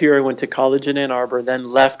grew up here. I went to college in Ann Arbor, then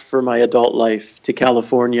left for my adult life to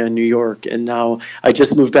California and New York, and now I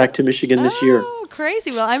just moved back to Michigan this year. Oh,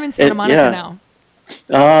 crazy! Well, I'm in Santa Monica now.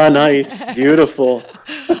 Ah, nice. Beautiful.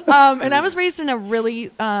 And I was raised in a really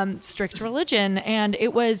strict religion. And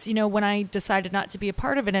it was, when I decided not to be a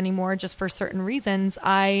part of it anymore, just for certain reasons,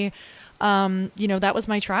 that was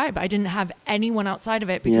my tribe. I didn't have anyone outside of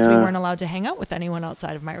it because we weren't allowed to hang out with anyone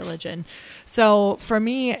outside of my religion. So for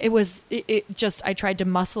me, I tried to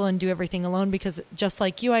muscle and do everything alone because just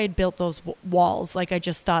like you, I had built those walls. Like I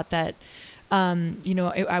just thought that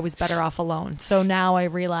I was better off alone. So now I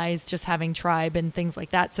realize just having tribe and things like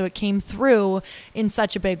that. So it came through in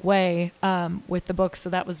such a big way with the book. So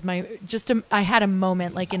that was I had a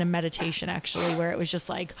moment like in a meditation actually, where it was just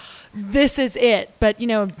like, this is it. But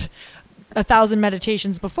 1,000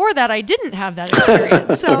 meditations before that, I didn't have that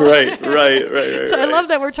experience. So right. So I love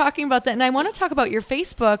that we're talking about that. And I want to talk about your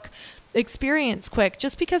Facebook experience quick,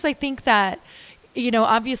 just because I think that,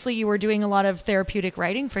 obviously you were doing a lot of therapeutic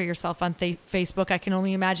writing for yourself on Facebook. I can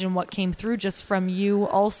only imagine what came through just from you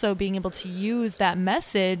also being able to use that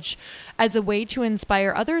message as a way to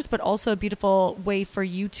inspire others, but also a beautiful way for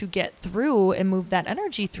you to get through and move that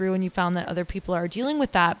energy through. And you found that other people are dealing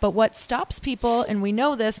with that. But what stops people, and we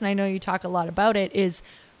know this, and I know you talk a lot about it, is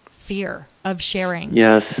fear of sharing.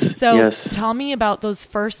 Yes. So tell me about those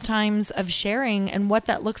first times of sharing and what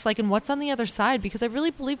that looks like and what's on the other side, because I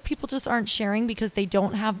really believe people just aren't sharing because they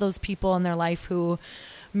don't have those people in their life who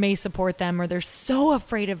may support them, or they're so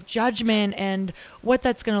afraid of judgment and what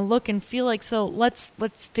that's going to look and feel like. So let's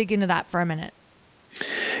dig into that for a minute.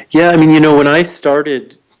 Yeah. When I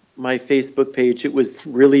started my Facebook page, it was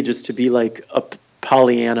really just to be like a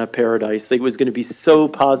Pollyanna paradise. Like, it was going to be so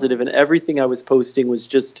positive, and everything I was posting was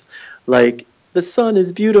just like, the sun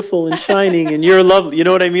is beautiful and shining and you're lovely. You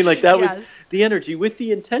know what I mean? Like, that was the energy, with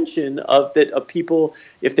the intention of people,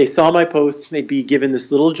 if they saw my post, they'd be given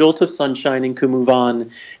this little jolt of sunshine and could move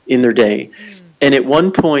on in their day. And at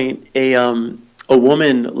one point, a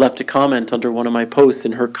woman left a comment under one of my posts,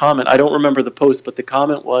 and her comment, I don't remember the post, but the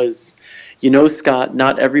comment was, Scott,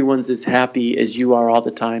 not everyone's as happy as you are all the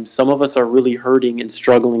time. Some of us are really hurting and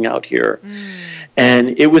struggling out here.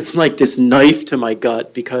 And it was like this knife to my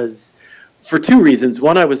gut, because for two reasons.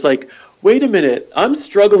 One, I was like, wait a minute, I'm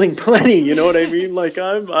struggling plenty. You know what I mean? Like,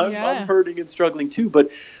 I'm hurting and struggling too.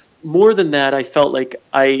 But more than that, I felt like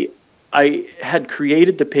I had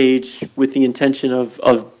created the page with the intention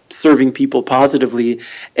of serving people positively,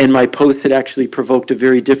 and my post had actually provoked a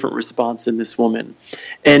very different response in this woman.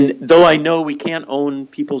 And though I know we can't own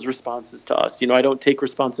people's responses to us, I don't take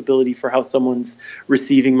responsibility for how someone's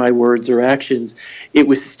receiving my words or actions, it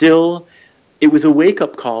was a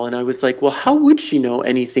wake-up call. And I was like, well, how would she know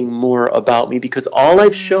anything more about me? Because all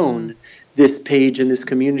I've shown this page and this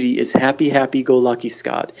community is happy-go-lucky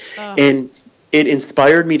Scott. And it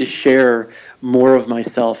inspired me to share more of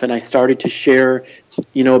myself. And I started to share,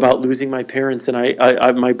 about losing my parents. And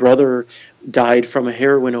I my brother died from a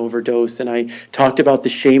heroin overdose. And I talked about the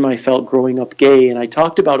shame I felt growing up gay. And I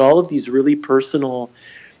talked about all of these really personal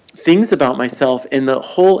things about myself, and the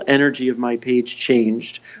whole energy of my page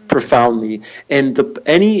changed profoundly. And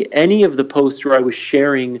any of the posts where I was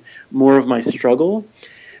sharing more of my struggle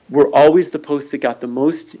were always the posts that got the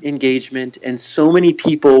most engagement, and so many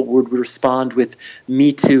people would respond with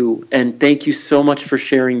 "me too" and "thank you so much for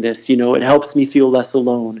sharing this. You know, it helps me feel less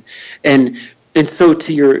alone." And so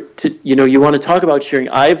you want to talk about sharing.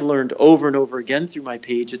 I've learned over and over again through my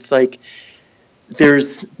page, it's like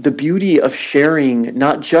there's the beauty of sharing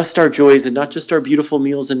not just our joys and not just our beautiful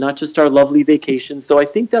meals and not just our lovely vacations, though I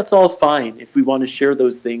think that's all fine if we want to share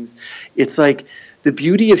those things. It's like the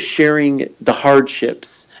beauty of sharing the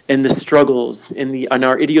hardships and the struggles and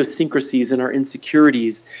our idiosyncrasies and our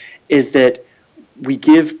insecurities is that we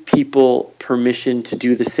give people permission to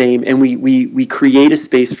do the same, and we create a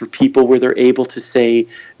space for people where they're able to say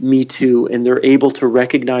 "me too," and they're able to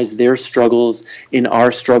recognize their struggles in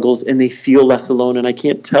our struggles, and they feel less alone. And I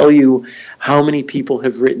can't tell you how many people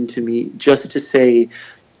have written to me just to say,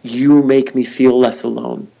 "You make me feel less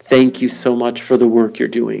alone. Thank you so much for the work you're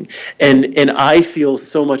doing." And I feel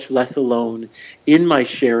so much less alone in my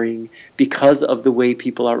sharing because of the way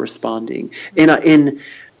people are responding. And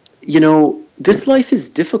this life is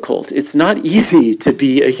difficult. It's not easy to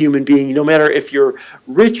be a human being, no matter if you're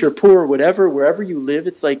rich or poor or whatever, wherever you live.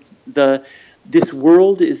 It's like this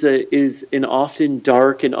world is an often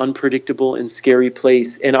dark and unpredictable and scary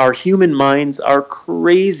place, and our human minds are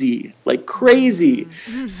crazy, like crazy.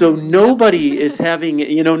 So nobody is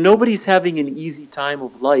nobody's having an easy time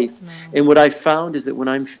of life. No. And what I found is that when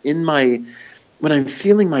I'm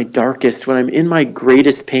feeling my darkest, when I'm in my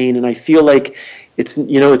greatest pain, and I feel like it's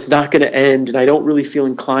not going to end, and I don't really feel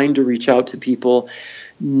inclined to reach out to people,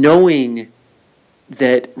 remembering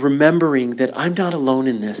that I'm not alone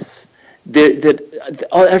in this, that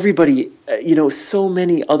everybody, so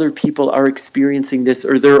many other people are experiencing this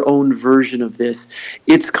or their own version of this.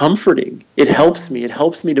 It's comforting. It helps me. It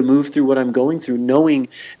helps me to move through what I'm going through, knowing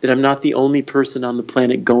that I'm not the only person on the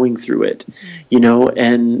planet going through it,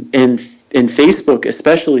 and Facebook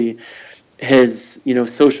especially has,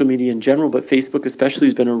 social media in general, but Facebook especially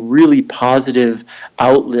has been a really positive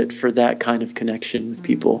outlet for that kind of connection with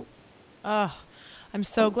people. Oh, I'm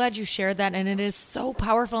so glad you shared that. And it is so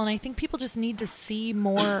powerful. And I think people just need to see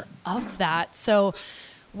more of that. So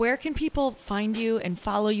where can people find you and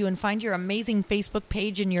follow you and find your amazing Facebook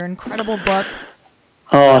page and your incredible book?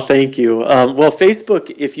 Oh, thank you. Well,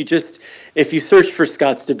 Facebook, if you search for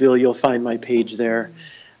Scott Stabile, you'll find my page there.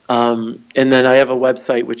 And then I have a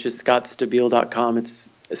website, which is scottstabile.com.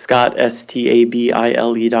 It's Scott,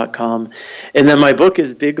 STABILE.com. And then my book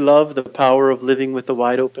is Big Love, The Power of Living with a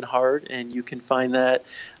Wide Open Heart. And you can find that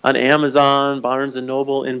on Amazon, Barnes &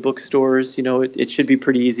 Noble, in bookstores. It should be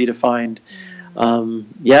pretty easy to find.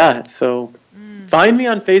 So find me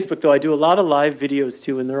on Facebook, though. I do a lot of live videos,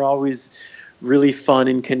 too, and they're always really fun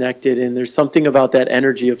and connected, and there's something about that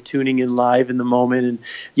energy of tuning in live in the moment,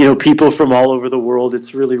 and people from all over the world.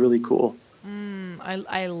 It's really, really cool.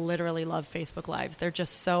 I literally love Facebook Lives. They're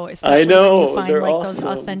just so, especially I know, when you find they're like awesome.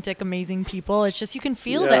 Those authentic, amazing people. It's just, you can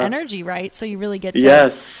feel the energy, right? So you really get to,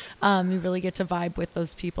 you really get to vibe with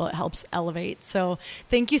those people. It helps elevate. So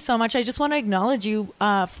thank you so much. I just want to acknowledge you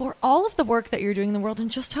for all of the work that you're doing in the world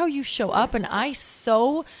and just how you show up. And I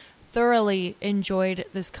so thoroughly enjoyed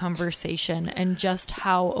this conversation and just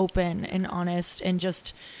how open and honest and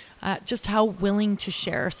just how willing to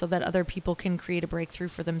share so that other people can create a breakthrough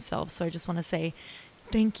for themselves. So I just want to say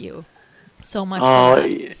thank you so much.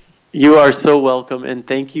 You are so welcome, and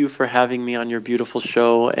thank you for having me on your beautiful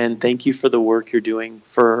show, and thank you for the work you're doing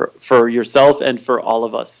for yourself and for all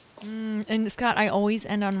of us. And Scott, I always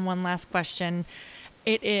end on one last question.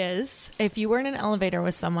 It is, if you were in an elevator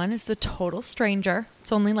with someone, it's a total stranger,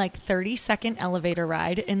 it's only like 30-second elevator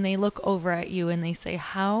ride, and they look over at you and they say,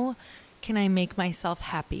 "How can I make myself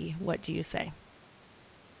happy?" What do you say?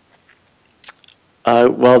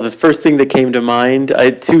 Well, the first thing that came to mind,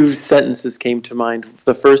 two sentences came to mind.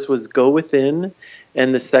 The first was "go within,"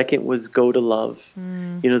 and the second was "go to love."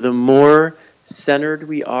 The more centered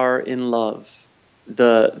we are in love,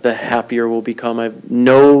 the happier we'll become. I've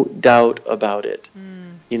no doubt about it.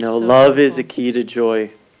 So love is a key to joy.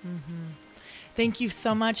 Thank you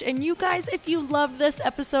so much. And you guys, if you love this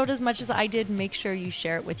episode as much as I did, make sure you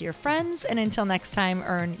share it with your friends. And until next time,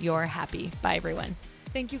 earn your happy. Bye, everyone.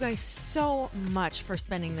 Thank you guys so much for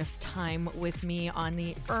spending this time with me on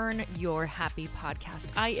the Earn Your Happy podcast.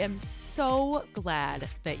 I am so glad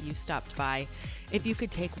that you stopped by. If you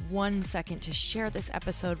could take 1 second to share this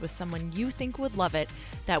episode with someone you think would love it,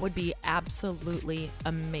 that would be absolutely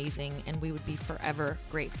amazing, and we would be forever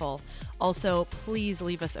grateful. Also, please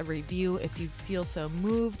leave us a review if you feel so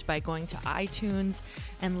moved by going to iTunes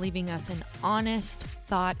and leaving us an honest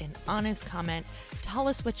thought, an honest comment. Tell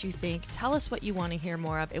us what you think. Tell us what you want to hear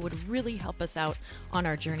more of. It would really help us out on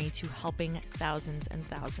our journey to helping thousands and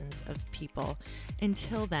thousands of people.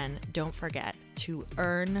 Until then, don't forget to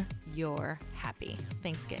earn your happy.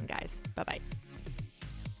 Thanks again, guys. Bye-bye.